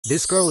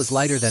This girl is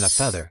lighter than a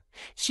feather.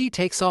 She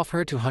takes off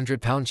her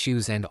 200-pound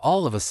shoes and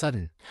all of a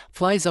sudden,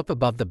 flies up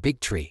above the big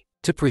tree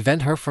to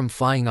prevent her from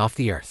flying off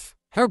the earth.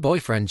 Her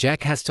boyfriend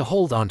Jack has to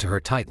hold onto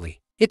her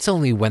tightly. It's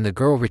only when the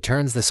girl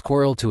returns the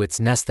squirrel to its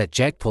nest that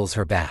Jack pulls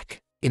her back.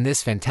 In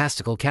this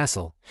fantastical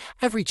castle,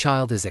 every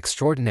child is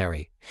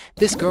extraordinary.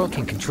 This girl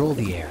can control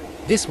the air.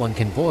 This one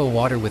can boil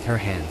water with her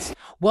hands,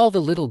 while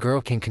the little girl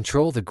can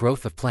control the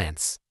growth of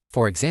plants.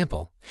 For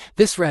example,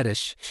 this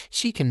radish,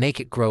 she can make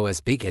it grow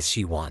as big as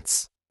she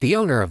wants. The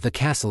owner of the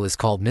castle is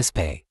called Miss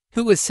Pei,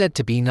 who is said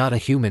to be not a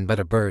human but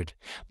a bird.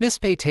 Miss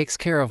Pei takes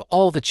care of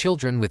all the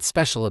children with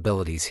special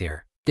abilities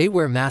here. They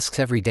wear masks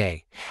every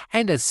day,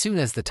 and as soon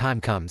as the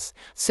time comes,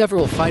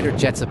 several fighter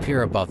jets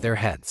appear above their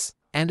heads,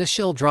 and a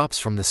shell drops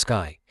from the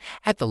sky.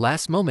 At the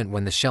last moment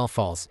when the shell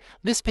falls,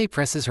 Miss Pei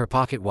presses her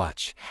pocket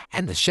watch,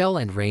 and the shell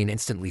and rain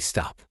instantly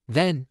stop.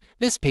 Then,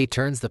 Miss Pei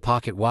turns the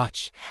pocket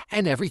watch,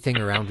 and everything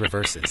around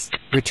reverses,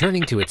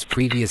 returning to its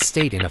previous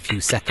state in a few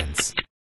seconds.